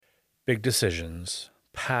Big decisions,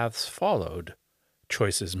 paths followed,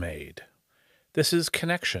 choices made. This is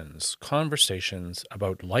Connections, conversations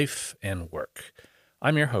about life and work.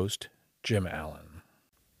 I'm your host, Jim Allen.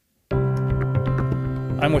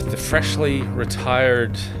 I'm with the freshly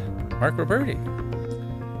retired Mark Roberti.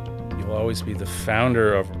 You'll always be the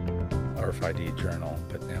founder of RFID Journal,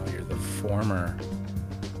 but now you're the former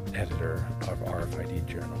editor of RFID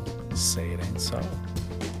Journal. Say it ain't so.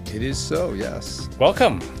 It is so, yes.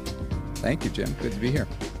 Welcome. Thank you, Jim. Good to be here.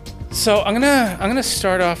 So I'm gonna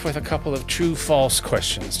start off with a couple of true-false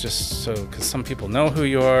questions, just so because some people know who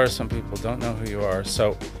you are, some people don't know who you are.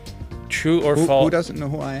 So, true or false? Who doesn't know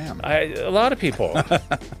who I am? A lot of people.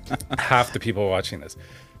 Half the people watching this.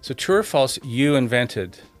 So, true or false? You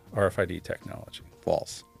invented RFID technology.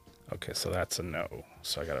 False. Okay, so that's a no.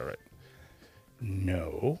 So I got it right.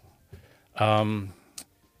 No.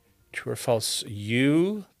 True or false?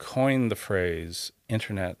 You coined the phrase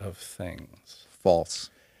Internet of Things. False.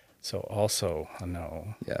 So also a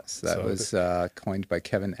no. Yes, that was coined by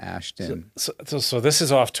Kevin Ashton. So this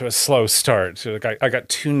is off to a slow start. So I got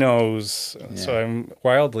two no's, so I'm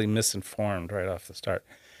wildly misinformed right off the start.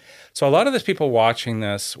 So a lot of the people watching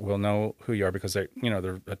this will know who you are because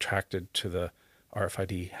they're attracted to the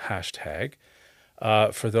RFID hashtag.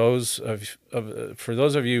 For those of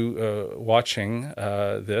you watching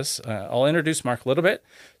this, I'll introduce Mark a little bit.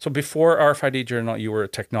 So before RFID Journal, you were a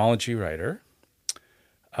technology writer.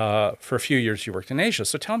 For a few years, you worked in Asia.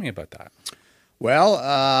 So tell me about that.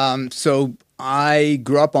 Well, so I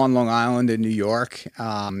grew up on Long Island in New York,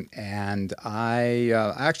 and I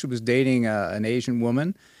actually was dating an Asian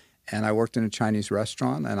woman, and I worked in a Chinese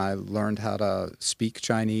restaurant, and I learned how to speak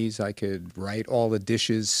Chinese. I could write all the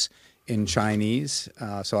dishes in Chinese,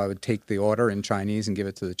 so I would take the order in Chinese and give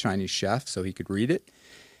it to the Chinese chef so he could read it.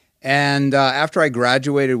 And after I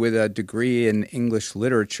graduated with a degree in English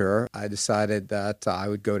literature, I decided that I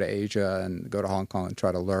would go to Asia and go to Hong Kong and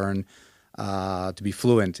try to learn to be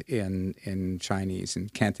fluent in Chinese, in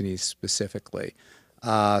Cantonese specifically.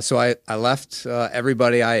 So I left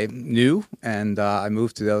everybody I knew, and I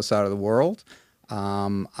moved to the other side of the world.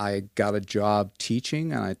 I got a job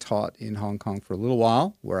teaching, and I taught in Hong Kong for a little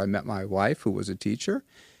while, where I met my wife, who was a teacher.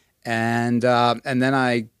 And then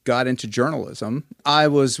I got into journalism. I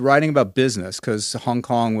was writing about business because Hong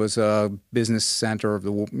Kong was a business center of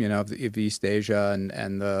of East Asia,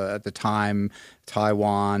 and at the time,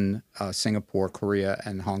 Taiwan, Singapore, Korea,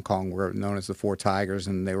 and Hong Kong were known as the Four Tigers,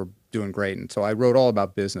 and they were doing great. And so I wrote all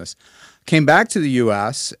about business. Came back to the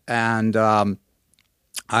U.S. and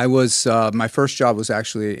I was my first job was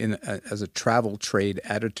actually as a travel trade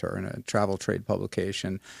editor in a travel trade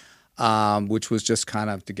publication. Which was just kind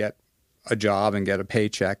of to get a job and get a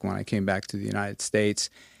paycheck when I came back to the United States.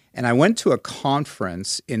 And I went to a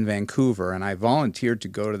conference in Vancouver, and I volunteered to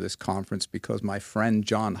go to this conference because my friend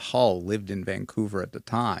John Hull lived in Vancouver at the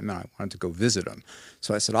time, and I wanted to go visit him.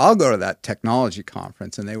 So I said, I'll go to that technology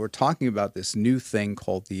conference. And they were talking about this new thing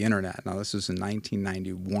called the Internet. Now, this was in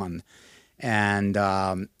 1991. And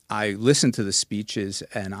I listened to the speeches,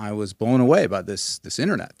 and I was blown away by this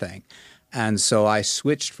Internet thing. And so I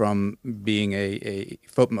switched from being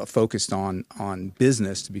focused on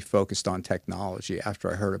business to be focused on technology after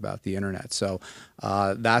I heard about the Internet. So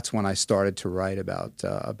that's when I started to write about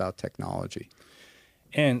technology.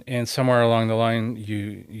 And somewhere along the line,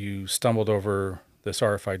 you stumbled over this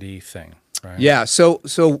RFID thing, right? Yeah. So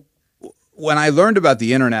when I learned about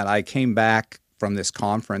the Internet, I came back from this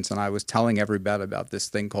conference, and I was telling everybody about this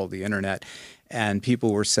thing called the Internet. And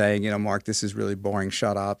people were saying, Mark, this is really boring.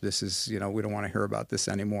 Shut up. This is, we don't want to hear about this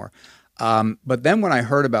anymore. But then when I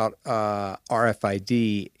heard about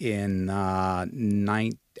RFID in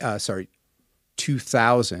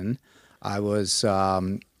 2000, I was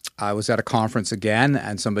at a conference again,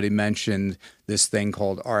 and somebody mentioned this thing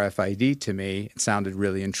called RFID to me. It sounded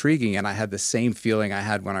really intriguing, and I had the same feeling I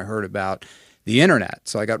had when I heard about the Internet.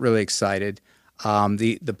 So I got really excited.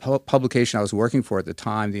 The publication I was working for at the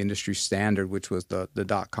time, the Industry Standard, which was the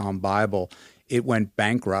 .com Bible, it went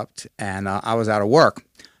bankrupt, and I was out of work.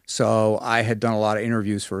 So I had done a lot of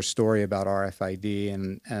interviews for a story about RFID,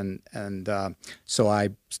 and so I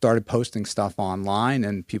started posting stuff online,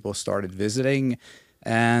 and people started visiting,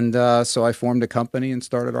 and so I formed a company and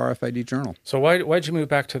started RFID Journal. So why'd you move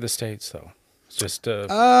back to the States, though? Just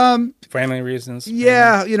family reasons?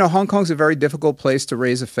 Yeah, Hong Kong's a very difficult place to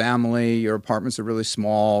raise a family. Your apartments are really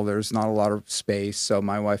small. There's not a lot of space. So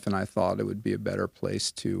my wife and I thought it would be a better place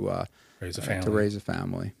to raise a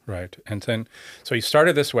family. Right. And then, so you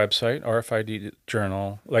started this website, RFID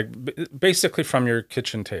Journal, like basically from your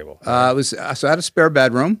kitchen table. It was so I had a spare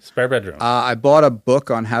bedroom. Spare bedroom. I bought a book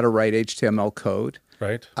on how to write HTML code.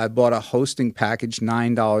 Right. I bought a hosting package,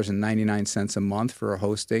 $9.99 a month for a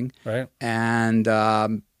hosting. Right. And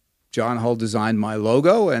John Hull designed my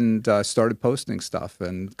logo and started posting stuff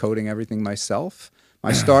and coding everything myself.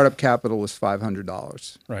 My startup capital was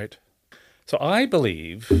 $500. Right. So I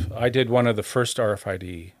believe I did one of the first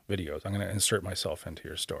RFID videos. I'm going to insert myself into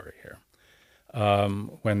your story here.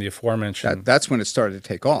 When the aforementioned That's when it started to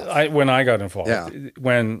take off. when I got involved, Yeah.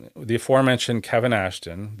 when the aforementioned Kevin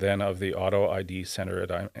Ashton, then of the Auto ID Center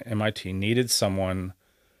at MIT, needed someone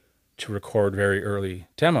to record very early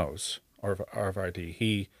demos of RFID,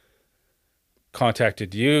 he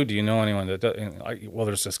contacted you. Do you know anyone that does? Well,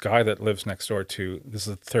 there's this guy that lives next door to. This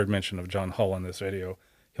is the third mention of John Hull in this video.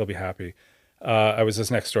 He'll be happy. I was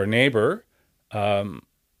his next door neighbor, and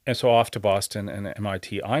so off to Boston and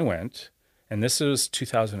MIT I went. And this was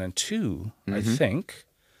 2002, I think.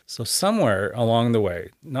 So somewhere along the way,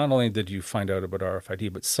 not only did you find out about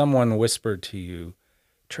RFID, but someone whispered to you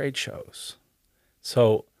trade shows.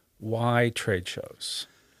 So why trade shows?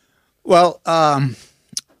 Well,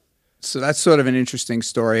 so that's sort of an interesting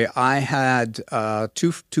story. I had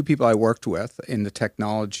two people I worked with in the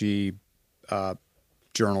technology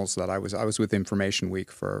journals that I was with Information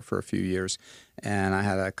Week for a few years, and I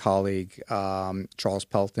had a colleague, Charles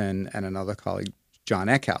Pelton, and another colleague, John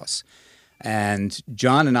Eckhouse. And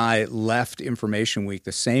John and I left Information Week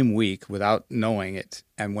the same week without knowing it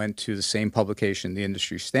and went to the same publication, The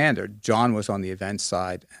Industry Standard. John was on the event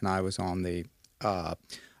side, and I was on the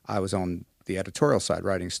editorial side,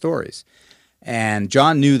 writing stories. And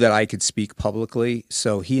John knew that I could speak publicly,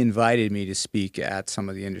 so he invited me to speak at some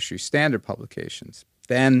of the Industry Standard publications.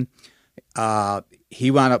 Then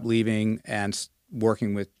he wound up leaving and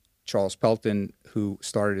working with Charles Pelton, who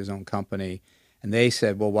started his own company. And they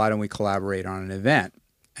said, well, why don't we collaborate on an event?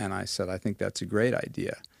 And I said, I think that's a great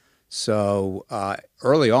idea. So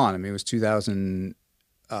early on, I mean, it was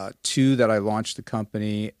 2002 that I launched the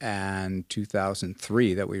company, and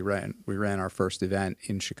 2003 that we ran our first event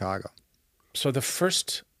in Chicago. So the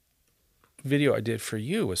first video I did for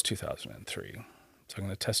you was 2003. So I'm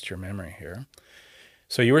going to test your memory here.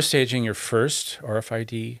 So you were staging your first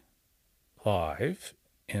RFID live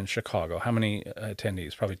in Chicago. How many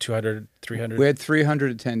attendees? Probably 200, 300? We had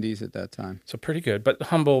 300 attendees at that time. So pretty good, but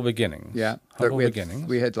humble beginnings. Yeah. Humble beginnings.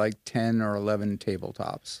 We had like 10 or 11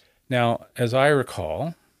 tabletops. Now, as I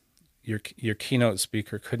recall, your keynote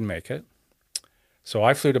speaker couldn't make it. So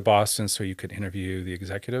I flew to Boston so you could interview the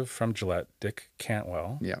executive from Gillette, Dick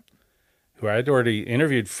Cantwell, who I had already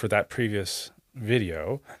interviewed for that previous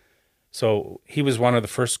video. So he was one of the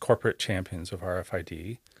first corporate champions of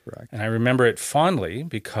RFID. Correct. And I remember it fondly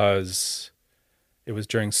because it was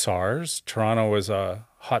during SARS. Toronto was a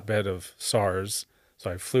hotbed of SARS.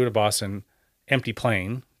 So I flew to Boston, empty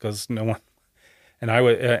plane, because no one, and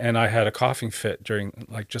I had a coughing fit during,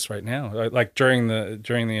 like just right now, like during the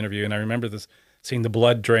interview. And I remember seeing the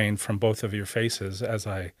blood drain from both of your faces as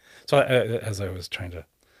I was trying to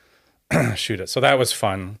shoot it. So that was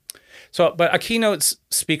fun. So, but a keynote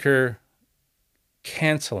speaker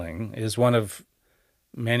canceling is one of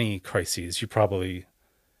many crises you probably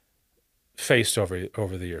faced over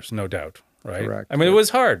the years, no doubt, right? Correct. I mean, it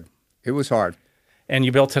was hard. It was hard. And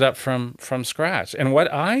you built it up from scratch.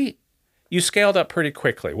 And you scaled up pretty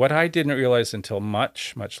quickly. What I didn't realize until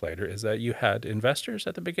much, much later is that you had investors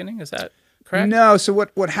at the beginning. Is that correct? No. So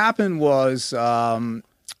what happened was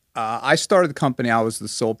I started the company. I was the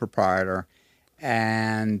sole proprietor.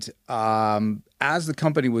 And as the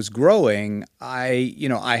company was growing, I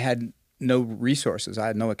had no resources. I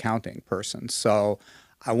had no accounting person. So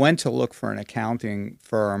I went to look for an accounting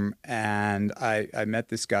firm, and I met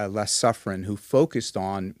this guy, Les Suffren, who focused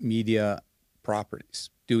on media properties,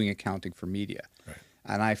 doing accounting for media. Right.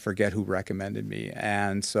 And I forget who recommended me.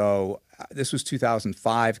 And so this was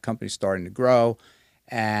 2005, the company's starting to grow.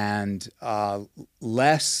 And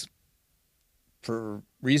Les, for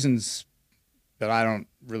reasons that I don't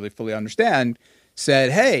really fully understand,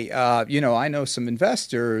 said, hey, I know some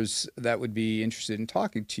investors that would be interested in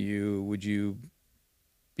talking to you. Would you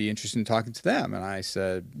be interested in talking to them? And I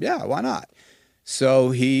said, yeah, why not? So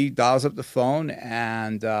he dials up the phone,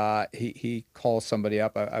 and he calls somebody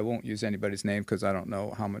up. I won't use anybody's name because I don't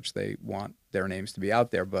know how much they want their names to be out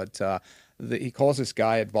there. But he calls this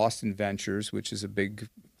guy at Boston Ventures, which is a big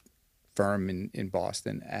firm in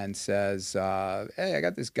Boston, and says, hey, I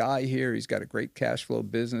got this guy here. He's got a great cash flow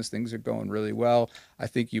business. Things are going really well. I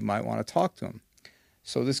think you might want to talk to him.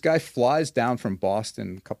 So this guy flies down from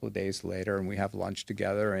Boston a couple of days later, and we have lunch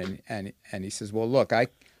together. And he says, well, look, I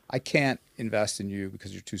can't invest in you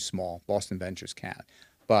because you're too small. Boston Ventures can't.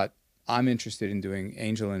 But I'm interested in doing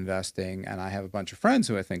angel investing, and I have a bunch of friends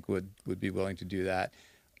who I think would be willing to do that.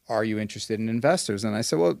 Are you interested in investors? And I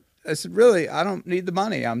said, well, I said, really, I don't need the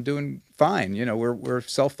money. I'm doing fine. You know, we're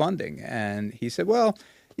self-funding. And he said, well,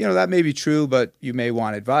 you know, that may be true, but you may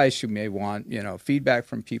want advice. You may want, you know, feedback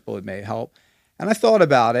from people. It may help. And I thought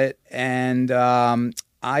about it, and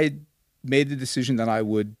I made the decision that I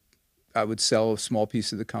would sell a small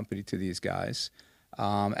piece of the company to these guys.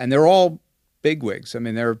 And they're all bigwigs. I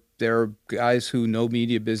mean, they're guys who know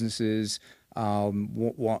media businesses.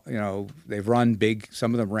 You know, they've run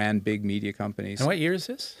some of them ran big media companies. And what year is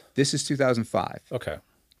this? This is 2005. Okay.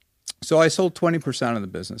 So I sold 20% of the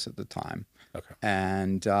business at the time. Okay.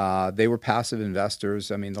 And they were passive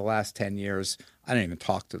investors. I mean, the last 10 years, I didn't even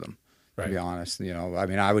talk to them, to be honest. You know, I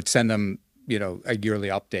mean, I would send them, you know, a yearly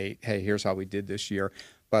update. Hey, here's how we did this year.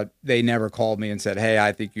 But they never called me and said, hey,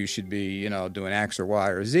 I think you should be, you know, doing X or Y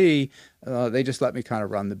or Z. They just let me kind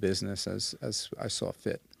of run the business as I saw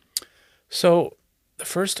fit. So the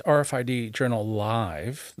first RFID Journal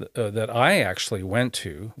Live that I actually went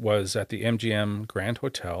to was at the MGM Grand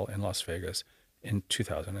Hotel in Las Vegas in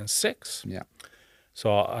 2006. Yeah.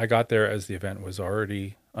 So I got there as the event was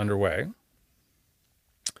already underway.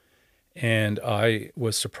 And I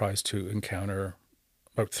was surprised to encounter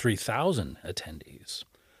about 3,000 attendees.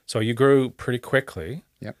 So you grew pretty quickly.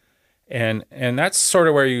 Yep. And that's sort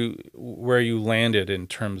of where you landed in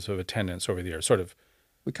terms of attendance over the years, sort of.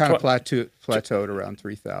 We kind of plateaued around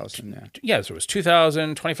 3,000, yeah. Yeah, so it was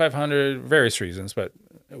 2,000, 2,500, various reasons, but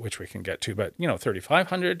which we can get to. But, you know,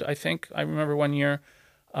 3,500, I think, I remember one year.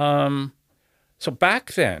 So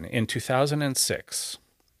back then, in 2006,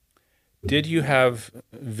 did you have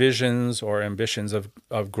visions or ambitions of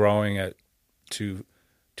growing it to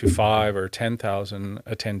 5 or 10,000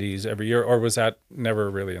 attendees every year, or was that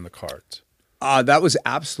never really in the cards? That was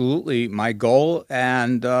absolutely my goal,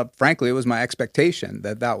 and frankly, it was my expectation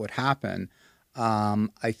that would happen.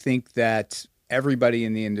 I think that everybody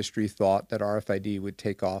in the industry thought that RFID would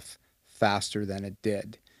take off faster than it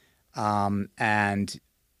did. And,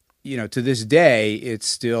 you know, to this day, it's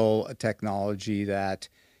still a technology that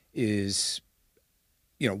is,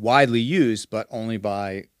 you know, widely used, but only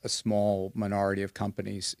by a small minority of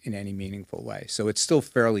companies in any meaningful way. So it's still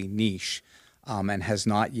fairly niche, and has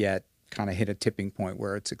not yet kind of hit a tipping point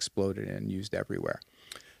where it's exploded and used everywhere.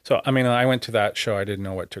 So, I mean, I went to that show. I didn't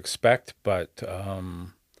know what to expect, but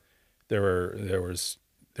there was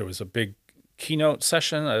a big keynote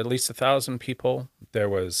session, at least 1,000 people. There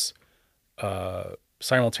was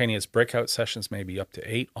simultaneous breakout sessions, maybe up to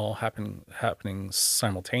 8, all happening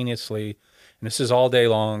simultaneously. And this is all day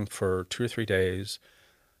long for 2 or 3 days.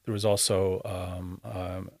 There was also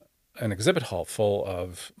an exhibit hall full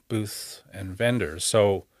of booths and vendors.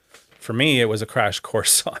 So for me, it was a crash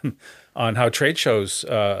course on how trade shows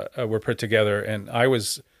were put together. And I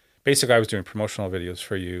was doing promotional videos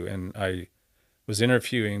for you, and I was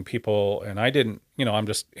interviewing people, and I didn't, you know, I'm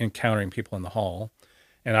just encountering people in the hall,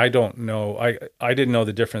 and I don't know, I didn't know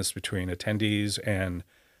the difference between attendees and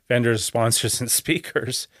vendors, sponsors, and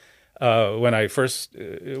speakers when I first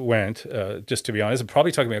went. Just to be honest, it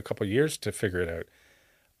probably took me a couple of years to figure it out.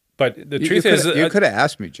 But the truth is, you could have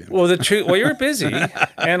asked me, Jim. Well, you were busy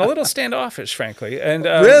and a little standoffish, frankly. And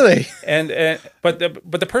really, but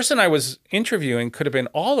the person I was interviewing could have been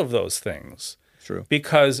all of those things. True.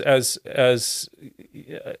 Because as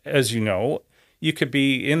you know, you could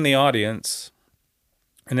be in the audience,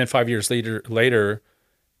 and then 5 years later,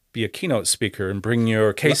 be a keynote speaker and bring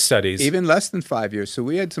your case studies. Even less than 5 years. So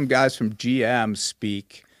we had some guys from GM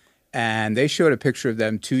speak. And they showed a picture of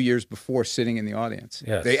them 2 years before sitting in the audience.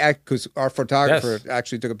 Yes. Because our photographer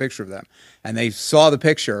actually took a picture of them. And they saw the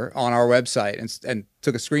picture on our website and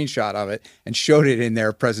took a screenshot of it and showed it in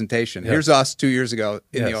their presentation. Here's us 2 years ago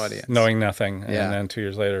in the audience. Knowing nothing. And then 2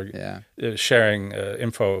 years later, sharing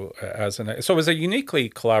info so it was a uniquely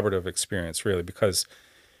collaborative experience, really, because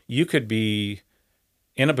you could be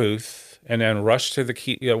in a booth and then rush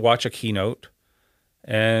to watch a keynote,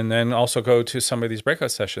 and then also go to some of these breakout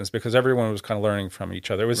sessions, because everyone was kind of learning from each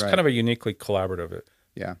other. It was kind of a uniquely collaborative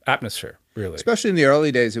atmosphere, really. Especially in the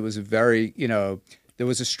early days, it was a very, you know, there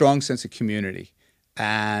was a strong sense of community.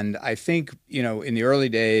 And I think, you know, in the early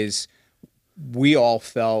days, we all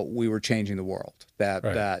felt we were changing the world,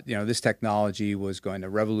 that you know, this technology was going to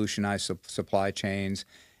revolutionize supply chains,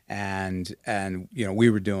 and you know, we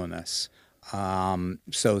were doing this.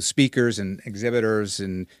 So speakers and exhibitors,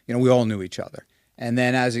 and, you know, we all knew each other. And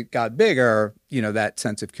then as it got bigger, you know, that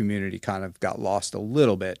sense of community kind of got lost a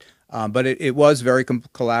little bit. But it was very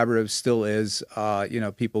collaborative, still is. You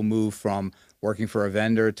know, people move from working for a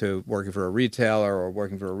vendor to working for a retailer, or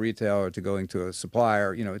working for a retailer to going to a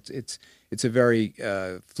supplier. It's a very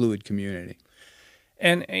fluid community.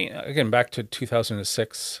 And again, back to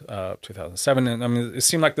 2006, 2007, and I mean, it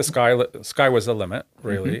seemed like the sky was the limit,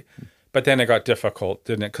 really. Mm-hmm. But then it got difficult,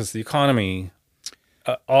 didn't it? Because the economy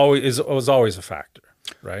was always a factor,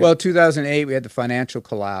 right? Well, 2008, we had the financial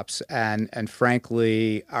collapse, and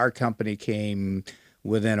frankly, our company came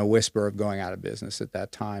within a whisper of going out of business at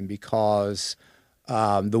that time, because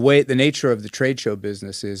the nature of the trade show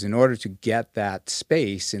business is, in order to get that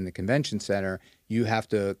space in the convention center, you have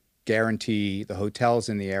to guarantee the hotels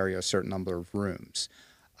in the area a certain number of rooms.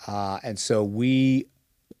 And so we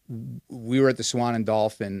were at the Swan and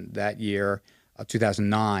Dolphin that year,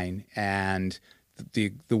 2009, and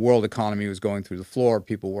the world economy was going through the floor.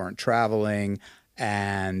 People weren't traveling,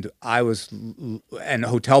 and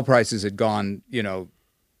hotel prices had gone, to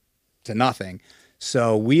nothing.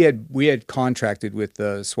 So we had contracted with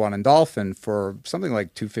the Swan and Dolphin for something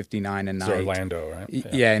like $259 a night. It's Orlando, right?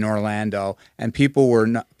 Yeah, in Orlando, and people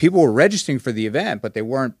were registering for the event, but they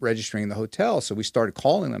weren't registering in the hotel. So we started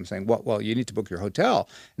calling them, saying, "Well, you need to book your hotel."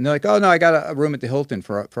 And they're like, "Oh no, I got a room at the Hilton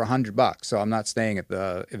for $100, so I'm not staying at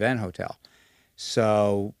the event hotel."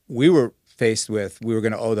 So we were faced with, we were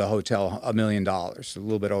going to owe the hotel $1 million, a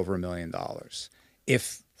little bit over $1 million,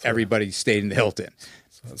 if everybody stayed in the Hilton.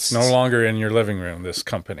 It's no longer in your living room, this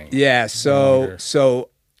company. Yeah, so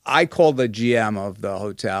I called the GM of the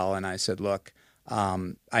hotel and I said, "Look,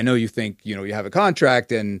 I know you think you have a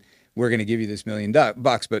contract and we're going to give you this $1 million,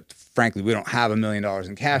 but frankly, we don't have $1 million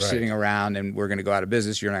in cash sitting around, and we're going to go out of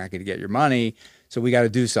business. You're not going to get your money, so we got to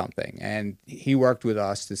do something." And he worked with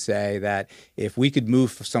us to say that if we could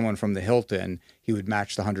move someone from the Hilton, he would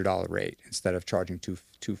match the $100 rate instead of charging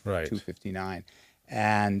 $259.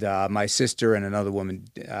 And my sister and another woman,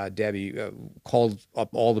 Debbie, called up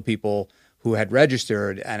all the people who had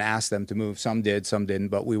registered and asked them to move. Some did, some didn't,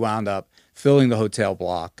 but we wound up filling the hotel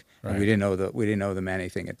block, and we didn't owe them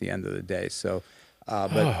anything at the end of the day. So,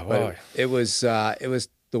 but it was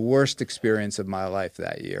the worst experience of my life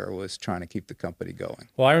that year, was trying to keep the company going.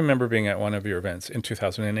 Well, I remember being at one of your events in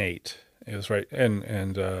 2008. It was right, and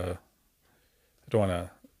I don't want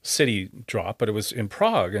to city drop, but it was in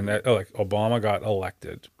Prague, and like Obama got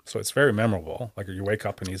elected, so it's very memorable. Like you wake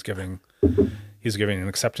up and he's giving an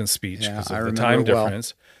acceptance speech because of the time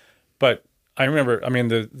difference. But I remember, I mean,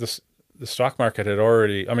 the stock market had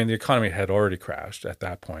already, I mean, the economy had already crashed at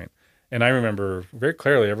that point, and I remember very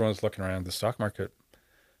clearly everyone was looking around. The stock market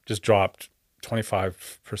just dropped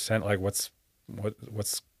 25%. Like what's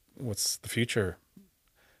the future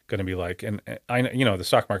going to be like? And I the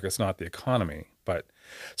stock market's not the economy, but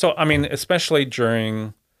so I mean, especially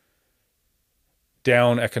during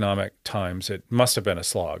down economic times, it must have been a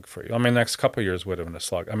slog for you. I mean, the next couple of years would have been a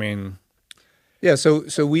slog. I mean, yeah. So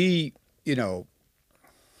we,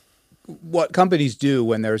 what companies do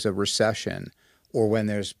when there's a recession or when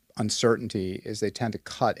there's uncertainty is they tend to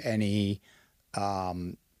cut any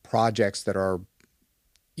projects that are,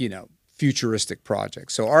 futuristic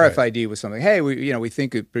projects. So RFID was something. Hey, we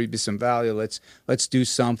think it could be some value. Let's do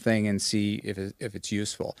something and see if it's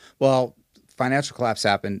useful. Well, financial collapse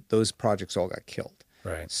happened. Those projects all got killed.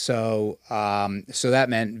 Right. So that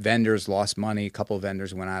meant vendors lost money. A couple of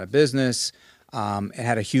vendors went out of business. It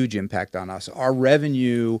had a huge impact on us. Our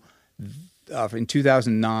revenue in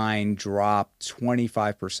 2009 dropped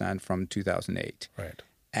 25% from 2008. Right.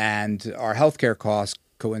 And our healthcare costs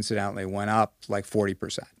coincidentally went up like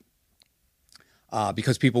 40%.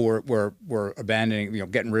 Because people were abandoning,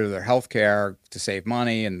 getting rid of their health care to save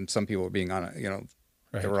money, and some people were being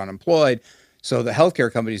they were unemployed. So the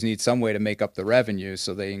healthcare companies need some way to make up the revenue,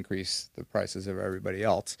 so they increase the prices of everybody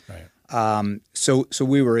else. Right. So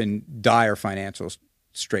we were in dire financial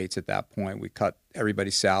straits at that point. We cut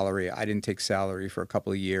everybody's salary. I didn't take salary for a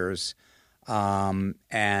couple of years, and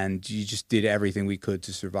you just did everything we could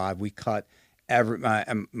to survive. We cut.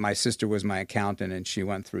 My sister was my accountant, and she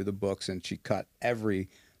went through the books and she cut every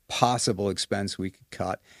possible expense we could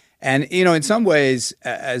cut. And in some ways,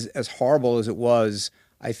 as horrible as it was,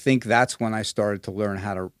 I think that's when I started to learn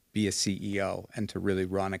how to be a CEO and to really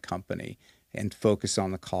run a company and focus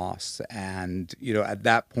on the costs. And at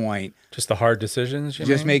that point, just the hard decisions.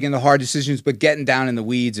 Making the hard decisions, but getting down in the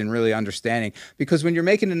weeds and really understanding. Because when you're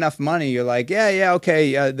making enough money, you're like, yeah,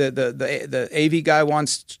 okay. The AV guy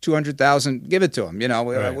wants $200,000, give it to him.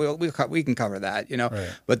 We can cover that. Right.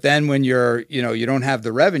 But then when you don't have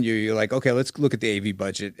the revenue, you're like, okay, let's look at the AV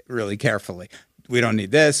budget really carefully. We don't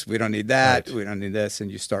need this. We don't need that. Right. We don't need this,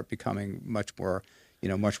 and you start becoming much more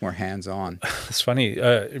hands-on. It's funny.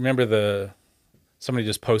 Remember somebody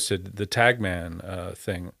just posted the Tagman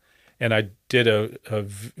thing, and I did a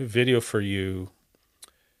video for you,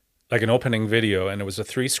 like an opening video, and it was a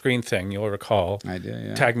 3-screen thing. You'll recall. I did,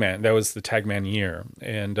 yeah. Tagman. That was the Tagman year,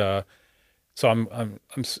 and so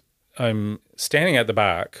I'm standing at the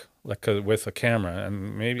back, like with a camera,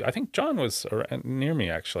 and maybe I think John was near me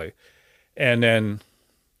actually, and then.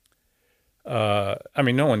 I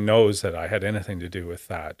mean, no one knows that I had anything to do with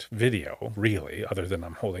that video, really, other than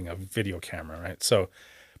I'm holding a video camera, right? So,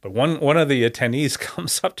 but one of the attendees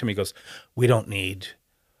comes up to me, goes, "We don't need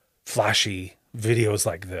flashy videos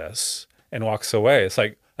like this," and walks away. It's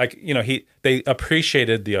like they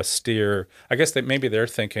appreciated the austere. I guess that maybe they're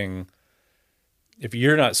thinking, if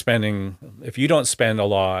you don't spend a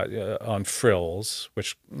lot on frills,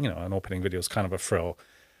 which an opening video is kind of a frill.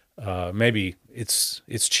 Maybe it's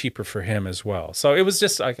cheaper for him as well. So it was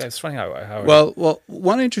just like, it's funny how well,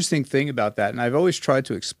 one interesting thing about that, and I've always tried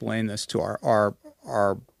to explain this to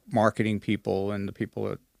our marketing people and the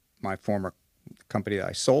people at my former company that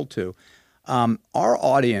I sold to. Our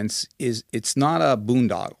audience it's not a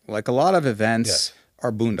boondoggle. Like a lot of events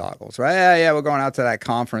are boondoggles, right? Yeah, we're going out to that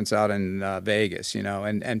conference out in Vegas,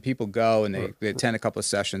 and people go and they attend a couple of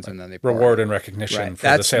sessions and then they party. Reward and recognition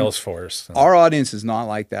for the sales force. Our audience is not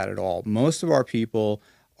like that at all. Most of our people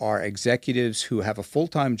are executives who have a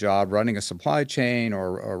full-time job running a supply chain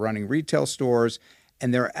or running retail stores,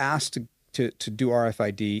 and they're asked to do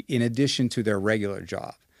RFID in addition to their regular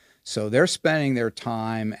job. So they're spending their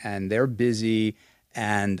time and they're busy.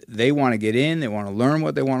 And they want to get in, they want to learn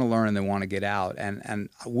what they want to learn, and they want to get out. And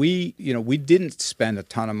we didn't spend a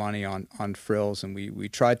ton of money on frills, and we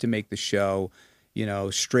tried to make the show,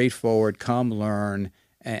 straightforward, come learn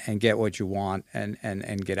and get what you want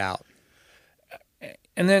and get out.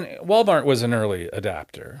 And then Walmart was an early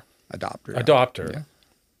adopter. Yeah.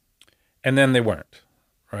 And then they weren't.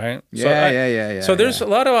 Right? Yeah. So there's a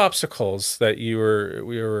lot of obstacles that we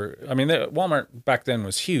were. I mean, Walmart back then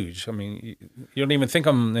was huge. I mean, you don't even think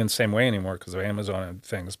of them in the same way anymore because of Amazon and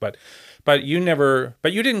things. But you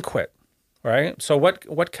didn't quit, right? So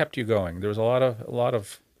what kept you going? There was a lot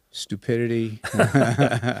of stupidity,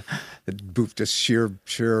 just sheer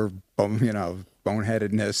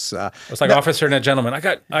boneheadedness. It's like Officer and a Gentleman. I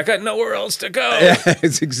got nowhere else to go. Yeah,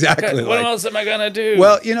 it's exactly. What else am I gonna do?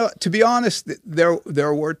 Well, to be honest,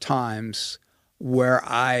 there were times where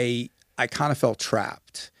I kind of felt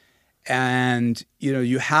trapped, and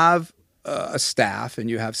you have a staff and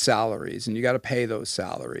you have salaries and you got to pay those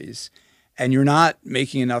salaries, and you're not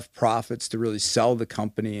making enough profits to really sell the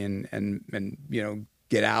company and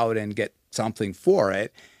get out and get something for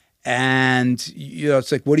it. And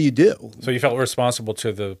it's like, what do you do? So you felt responsible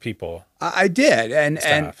to the people. I did, and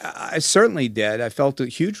I certainly did. I felt a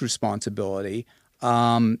huge responsibility,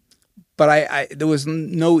 but I there was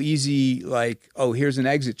no easy here's an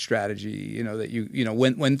exit strategy.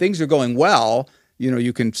 That when things are going well,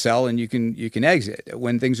 you can sell and you can exit.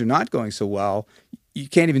 When things are not going so well, you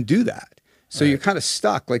can't even do that. So You're kind of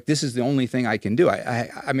stuck. Like, this is the only thing I can do.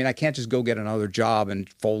 I mean, I can't just go get another job and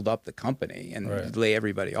fold up the company and lay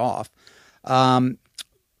everybody off.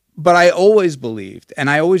 But I always believed, and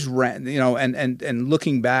I always ran, and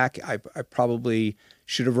looking back, I probably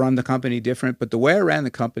should have run the company different. But the way I ran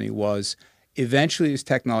the company was, eventually this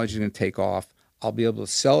technology is going to take off. I'll be able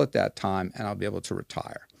to sell at that time, and I'll be able to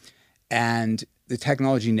retire. And the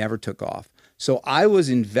technology never took off. So I was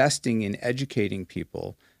investing in educating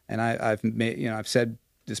people. And I've said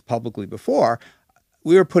this publicly before.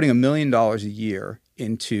 We were putting $1 million a year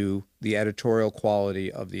into the editorial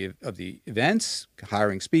quality of the events,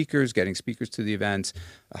 hiring speakers, getting speakers to the events,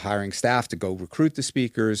 hiring staff to go recruit the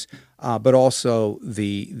speakers, but also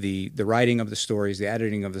the writing of the stories, the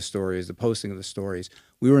editing of the stories, the posting of the stories.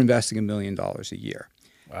 We were investing $1 million a year.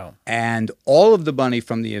 Wow! And all of the money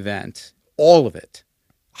from the event, all of it,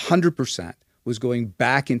 100%, was going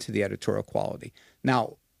back into the editorial quality.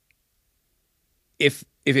 Now, if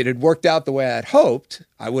it had worked out the way I had hoped,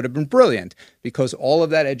 I would have been brilliant, because all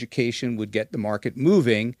of that education would get the market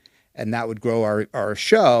moving, and that would grow our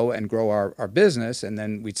show and grow our business, and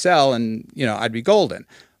then we'd sell, and I'd be golden.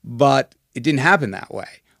 But it didn't happen that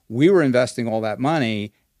way. We were investing all that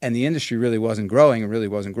money, and the industry really wasn't growing, and really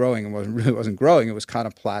wasn't growing, and really wasn't growing. It was kind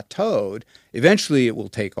of plateaued. Eventually, it will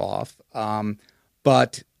take off.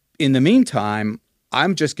 But in the meantime,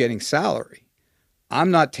 I'm just getting salary. I'm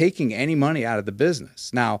not taking any money out of the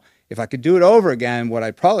business. Now, if I could do it over again, what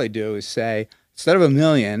I'd probably do is say, instead of $1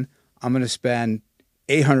 million, I'm going to spend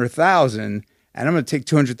 $800,000, and I'm going to take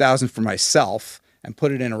 $200,000 for myself and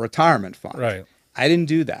put it in a retirement fund. Right. I didn't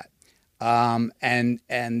do that,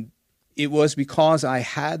 and it was because I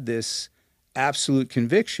had this absolute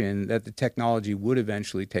conviction that the technology would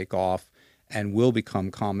eventually take off, and will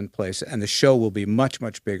become commonplace, and the show will be much,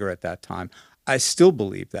 much bigger at that time. I still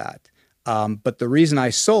believe that. But the reason I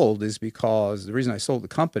sold the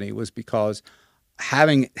company was because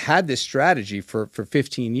having had this strategy for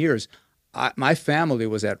 15 years, my family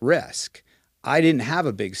was at risk. I didn't have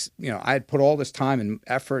a big, I had put all this time and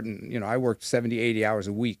effort and, I worked 70, 80 hours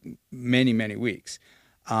a week, many, many weeks.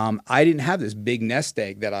 I didn't have this big nest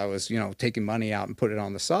egg that I was, taking money out and put it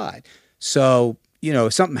on the side. So,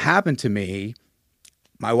 if something happened to me,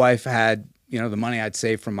 my wife had, the money I'd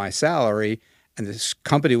saved from my salary, and this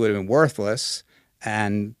company would have been worthless,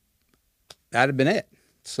 and that'd have been it.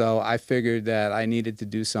 So I figured that I needed to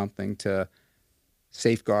do something to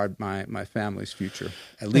safeguard my family's future,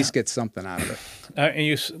 at least get something out of it. And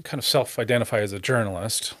you kind of self-identify as a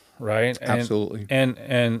journalist, right? Absolutely.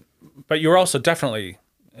 But you're also definitely,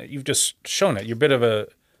 you've just shown it. You're a bit of a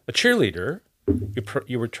cheerleader.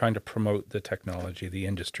 You were trying to promote the technology, the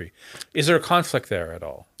industry. Is there a conflict there at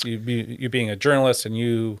all? You being a journalist and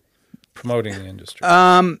you promoting the industry?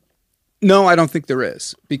 No, I don't think there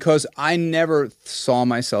is, because I never saw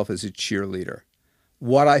myself as a cheerleader.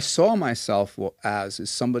 What I saw myself as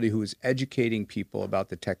is somebody who is educating people about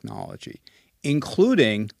the technology,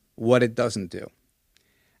 including what it doesn't do.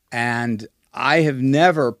 And I have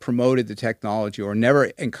never promoted the technology or never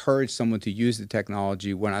encouraged someone to use the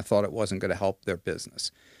technology when I thought it wasn't going to help their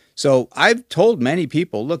business. So I've told many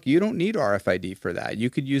people, look, you don't need RFID for that.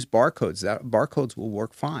 You could use barcodes. Barcodes will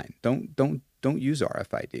work fine. Don't use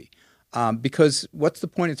RFID. Because what's the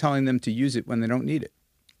point of telling them to use it when they don't need it?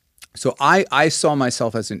 So I saw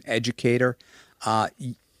myself as an educator,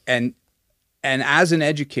 and as an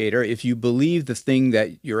educator, if you believe the thing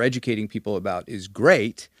that you're educating people about is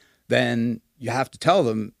great, then you have to tell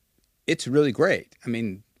them it's really great. I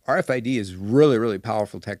mean, RFID is really, really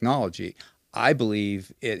powerful technology. I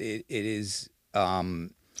believe it is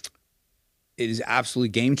absolutely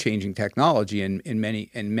game-changing technology in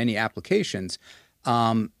many applications.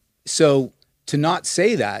 So to not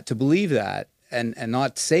say that, to believe that, and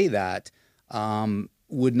not say that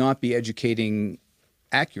would not be educating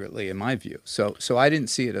accurately, in my view. So I didn't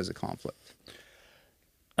see it as a conflict.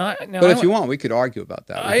 But if you want, we could argue about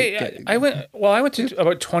that. I went to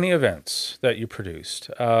about 20 events that you produced.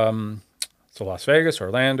 So Las Vegas,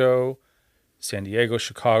 Orlando, San Diego,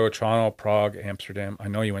 Chicago, Toronto, Prague, Amsterdam. I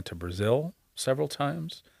know you went to Brazil several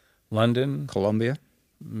times, London, Colombia,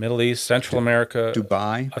 Middle East, Central America,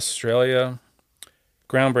 Dubai, Australia.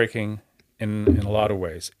 Groundbreaking in a lot of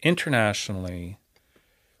ways. Internationally,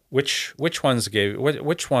 which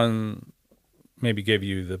one maybe gave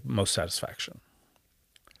you the most satisfaction?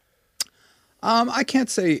 I can't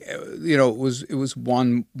say, it was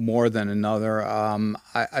one more than another.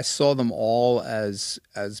 I saw them all as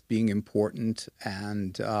being important,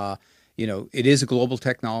 and it is a global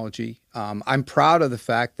technology. I'm proud of the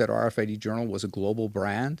fact that RFID Journal was a global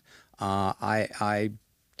brand. I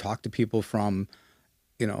talked to people from,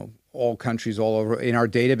 all countries all over. In our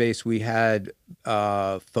database, we had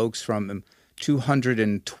folks from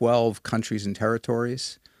 212 countries and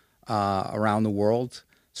territories around the world.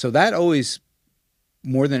 So that always,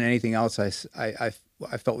 more than anything else, I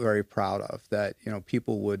felt very proud of that.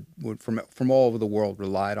 People would from all over the world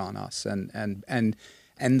relied on us, and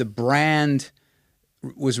the brand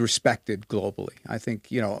was respected globally. I think,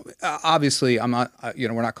 obviously I'm not,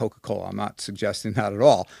 we're not Coca-Cola. I'm not suggesting that at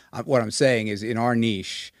all. What I'm saying is, in our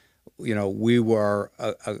niche, we were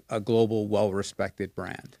a global, well-respected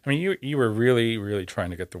brand. I mean, you were really, really trying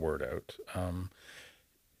to get the word out.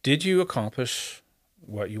 Did you accomplish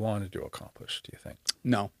what you wanted to accomplish, do you think?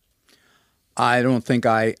 No. I don't think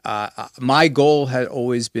my goal had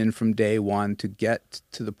always been from day one to get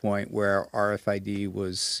to the point where RFID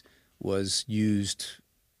was used,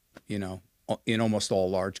 in almost all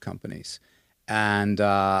large companies. And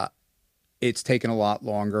it's taken a lot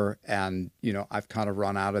longer, and, I've kind of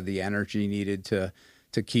run out of the energy needed to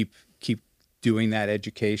keep doing that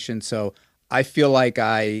education. So I feel like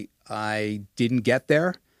I didn't get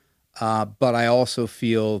there, but I also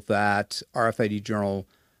feel that RFID Journal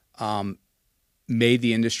made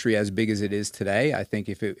the industry as big as it is today. I think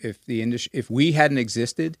if we hadn't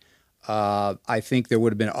existed, I think there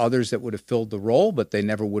would have been others that would have filled the role, but they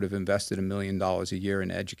never would have invested $1 million a year in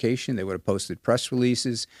education. They would have posted press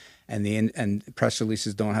releases, and press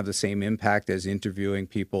releases don't have the same impact as interviewing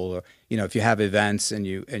people. Or, if you have events and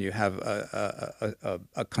you have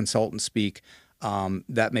a consultant speak,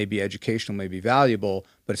 that may be educational, may be valuable,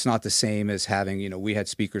 but it's not the same as having, we had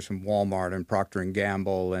speakers from Walmart and Procter and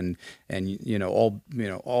Gamble and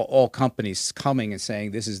all companies coming and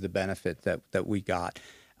saying this is the benefit that we got.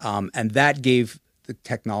 And that gave the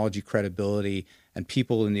technology credibility, and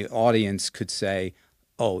people in the audience could say,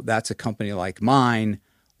 oh, that's a company like mine.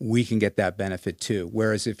 We can get that benefit too.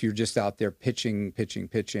 Whereas if you're just out there pitching,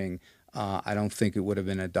 I don't think it would have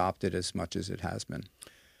been adopted as much as it has been.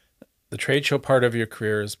 The trade show part of your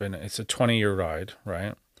career it's a 20-year ride,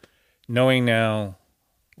 right? Knowing now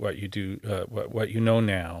what you do, what you know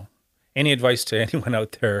now, any advice to anyone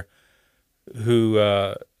out there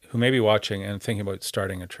who may be watching and thinking about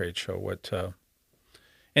starting a trade show?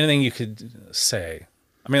 Anything you could say?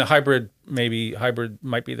 I mean, hybrid might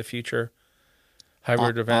be the future.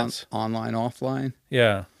 Hybrid events, online, offline.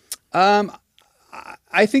 Yeah.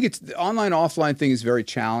 I think the online offline thing is very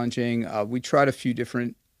challenging. We tried a few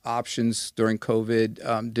different options during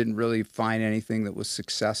COVID. Didn't really find anything that was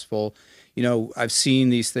successful. I've seen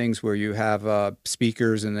these things where you have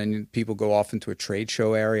speakers and then people go off into a trade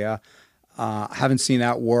show area. Haven't seen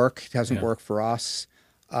that work. It hasn't worked for us.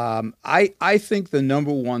 I think the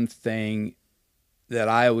number one thing that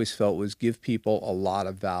I always felt was give people a lot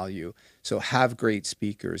of value. So have great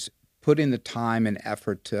speakers. Put in the time and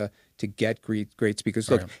effort to get great speakers.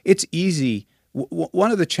 Look, it's easy.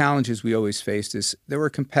 One of the challenges we always faced is there were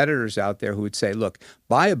competitors out there who would say, look,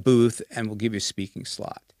 buy a booth and we'll give you a speaking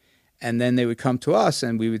slot. And then they would come to us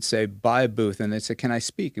and we would say, buy a booth. And they'd say, can I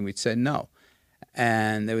speak? And we'd say, no.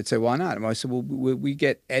 And they would say, why not? And I said, well, we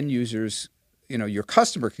get end users, your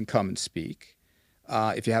customer can come and speak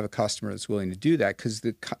if you have a customer that's willing to do that, because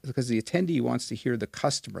the attendee wants to hear the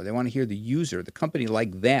customer. They want to hear the user, the company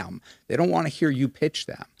like them. They don't want to hear you pitch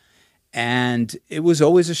them. And it was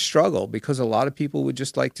always a struggle because a lot of people would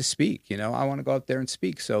just like to speak. I want to go out there and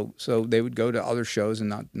speak. So they would go to other shows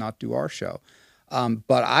and not do our show.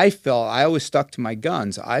 But I always stuck to my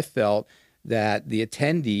guns. I felt that the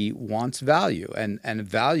attendee wants value, and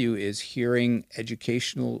value is hearing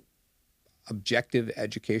objective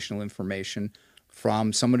educational information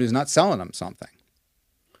from someone who's not selling them something.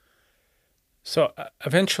 So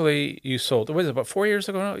eventually you sold, what is it, about 4 years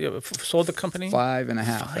ago now? You sold the company? 5.5, Five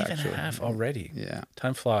actually. and a half already. Yeah.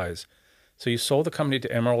 Time flies. So you sold the company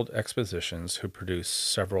to Emerald Expositions, who produce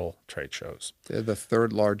several trade shows. They're the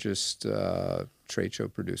third largest trade show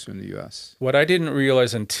producer in the U.S. What I didn't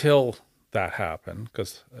realize until that happened,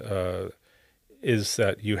 is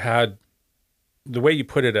that you had, the way you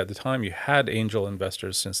put it at the time, you had angel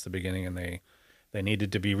investors since the beginning, and they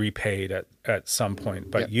needed to be repaid at some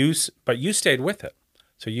point. But you stayed with it.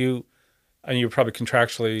 So you were probably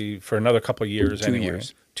contractually for another couple of years. 2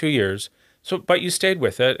 years. 2 years. So, but you stayed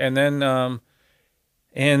with it, and then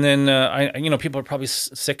people are probably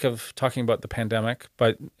sick of talking about the pandemic,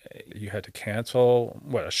 but you had to cancel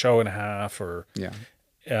a show and a half,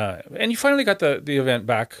 and you finally got the event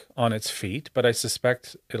back on its feet. But I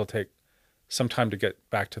suspect it'll take some time to get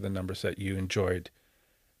back to the numbers that you enjoyed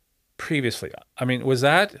previously. I mean, was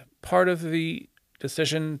that part of the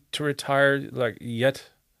decision to retire, like yet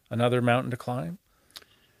another mountain to climb?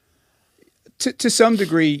 To some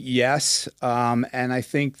degree, yes. And I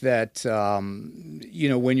think that,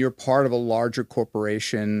 when you're part of a larger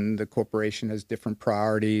corporation, the corporation has different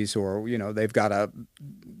priorities, or, they've got to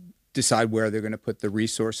decide where they're going to put the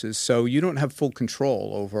resources. So you don't have full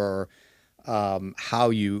control over how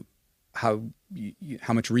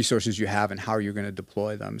much resources you have and how you're going to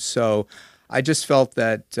deploy them. So I just felt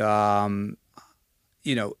that,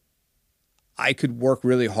 I could work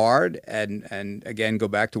really hard and again, go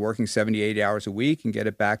back to working 70, 80 hours a week and get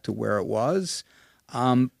it back to where it was.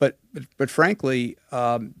 But frankly,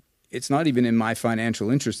 it's not even in my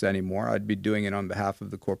financial interest anymore. I'd be doing it on behalf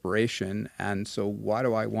of the corporation. And so why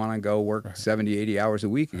do I want to go work 70, 80 hours a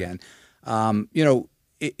week again?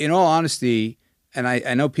 In all honesty, and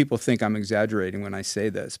I know people think I'm exaggerating when I say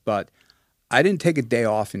this, but I didn't take a day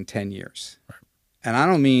off in 10 years. Right. And I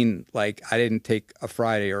don't mean like I didn't take a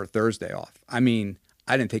Friday or a Thursday off. I mean,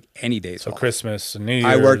 I didn't take any days off. So Christmas and New Year's.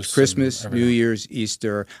 I worked Christmas, New Year's,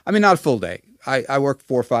 Easter. I mean, not a full day. I worked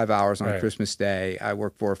 4 or 5 hours on Christmas Day. I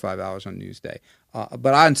worked 4 or 5 hours on New Year's Day.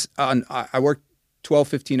 But I worked 12,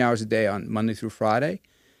 15 hours a day on Monday through Friday.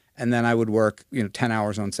 And then I would work, 10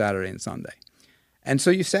 hours on Saturday and Sunday. And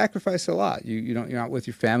so you sacrifice a lot. You're not with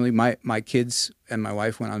your family. My kids and my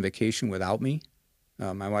wife went on vacation without me.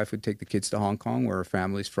 My wife would take the kids to Hong Kong, where her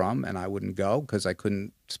family's from, and I wouldn't go because I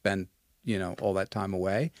couldn't spend, all that time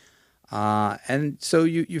away. And so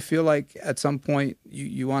you feel like at some point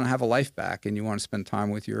you want to have a life back, and you want to spend time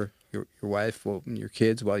with your wife and your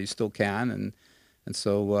kids while you still can. And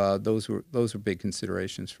so those were big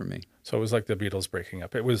considerations for me. So it was like the Beatles breaking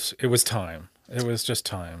up. It was time. It was just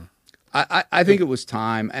time. I think it was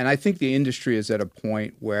time, and I think the industry is at a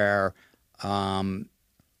point where,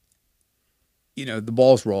 the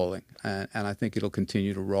ball's rolling, and I think it'll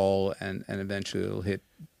continue to roll, and eventually it'll hit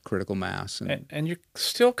critical mass. And you're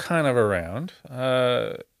still kind of around,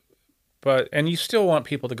 and you still want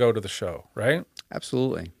people to go to the show, right?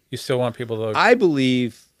 Absolutely. You still want people to. I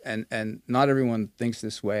believe, and not everyone thinks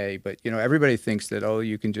this way, but everybody thinks that, oh,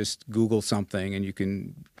 you can just Google something and you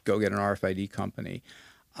can go get an RFID company.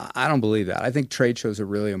 I don't believe that. I think trade shows are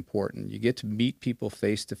really important. You get to meet people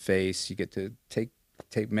face to face. You get to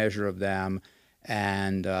take measure of them,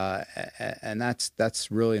 and that's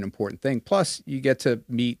really an important thing. Plus, you get to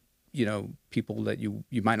meet people that you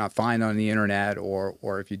might not find on the internet,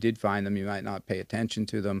 or if you did find them, you might not pay attention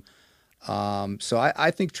to them. So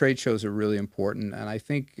I think trade shows are really important, and I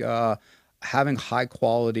think having a high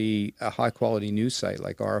quality news site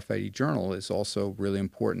like RFID Journal is also really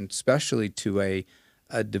important, especially to a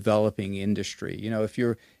developing industry.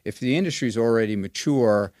 If the industry is already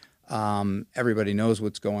mature, everybody knows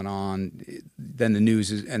what's going on, then the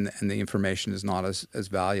news and the information is not as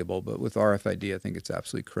valuable. But with RFID, I think it's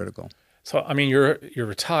absolutely critical. So, I mean, you're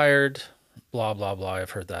retired, blah, blah, blah.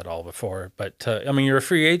 I've heard that all before. But, I mean, you're a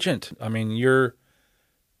free agent. I mean, you're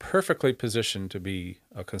perfectly positioned to be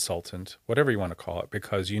a consultant, whatever you want to call it,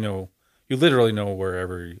 because you literally know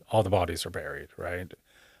wherever all the bodies are buried, right?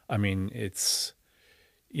 I mean, it's...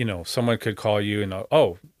 someone could call you and,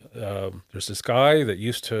 there's this guy that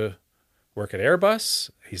used to work at Airbus.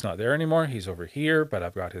 He's not there anymore. He's over here, but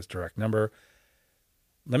I've got his direct number.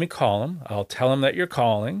 Let me call him. I'll tell him that you're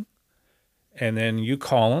calling, and then you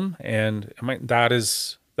call him, and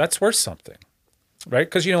that's worth something, right?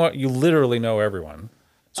 Because you know what? You literally know everyone.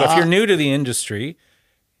 So if you're new to the industry,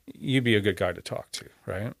 you'd be a good guy to talk to,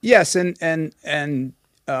 right? Yes, and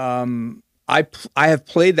I have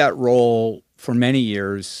played that role for many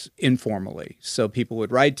years informally. So people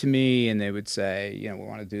would write to me and they would say, we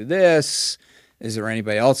want to do this. Is there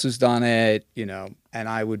anybody else who's done it? And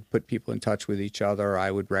I would put people in touch with each other.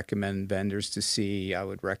 I would recommend vendors to see. I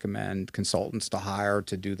would recommend consultants to hire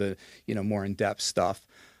to do the, more in-depth stuff.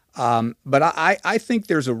 But I think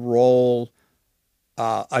there's a role,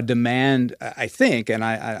 a demand, I think, and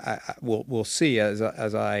we'll see as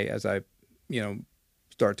I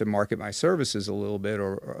start to market my services a little bit,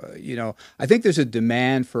 or I think there's a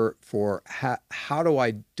demand for how do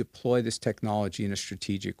I deploy this technology in a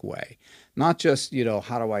strategic way, not just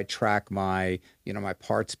how do I track my my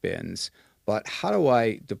parts bins, but how do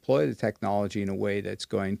I deploy the technology in a way that's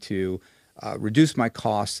going to reduce my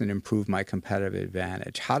costs and improve my competitive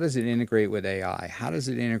advantage. How does it integrate with AI? How does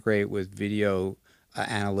it integrate with video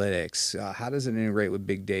analytics? How does it integrate with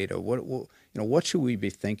big data? What should we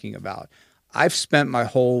be thinking about? I've spent my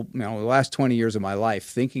whole, the last 20 years of my life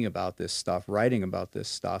thinking about this stuff, writing about this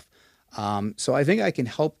stuff. So I think I can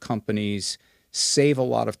help companies save a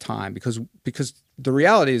lot of time because the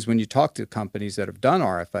reality is when you talk to companies that have done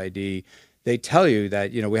RFID, they tell you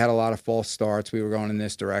that, we had a lot of false starts. We were going in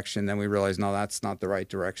this direction. Then we realized, no, that's not the right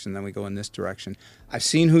direction. Then we go in this direction. I've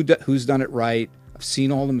seen who's done it right. I've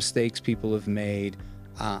seen all the mistakes people have made.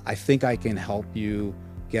 I think I can help you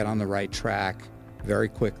get on the right track very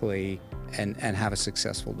quickly and have a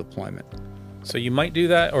successful deployment. So you might do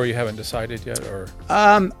that, or you haven't decided yet, or?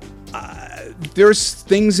 There's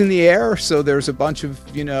things in the air. So there's a bunch of,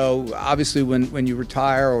 obviously when you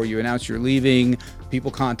retire or you announce you're leaving, people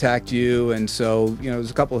contact you. And so,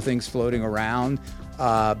 there's a couple of things floating around.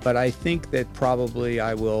 But I think that probably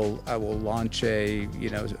I will launch a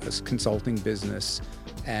consulting business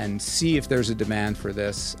and see if there's a demand for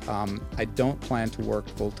this. I don't plan to work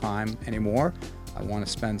full time anymore. I want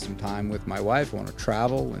to spend some time with my wife. I want to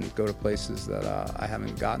travel and go to places that I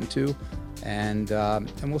haven't gotten to, and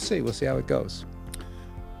we'll see. We'll see how it goes.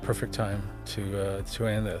 Perfect time to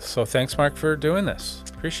end this. So thanks, Mark, for doing this.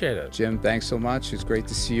 Appreciate it. Jim, thanks so much. It's great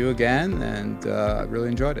to see you again, and I really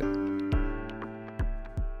enjoyed it.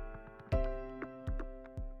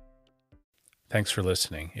 Thanks for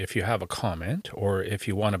listening. If you have a comment or if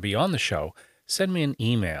you want to be on the show, send me an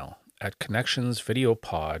email at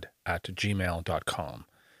connectionsvideopod@gmail.com.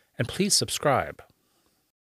 And please subscribe.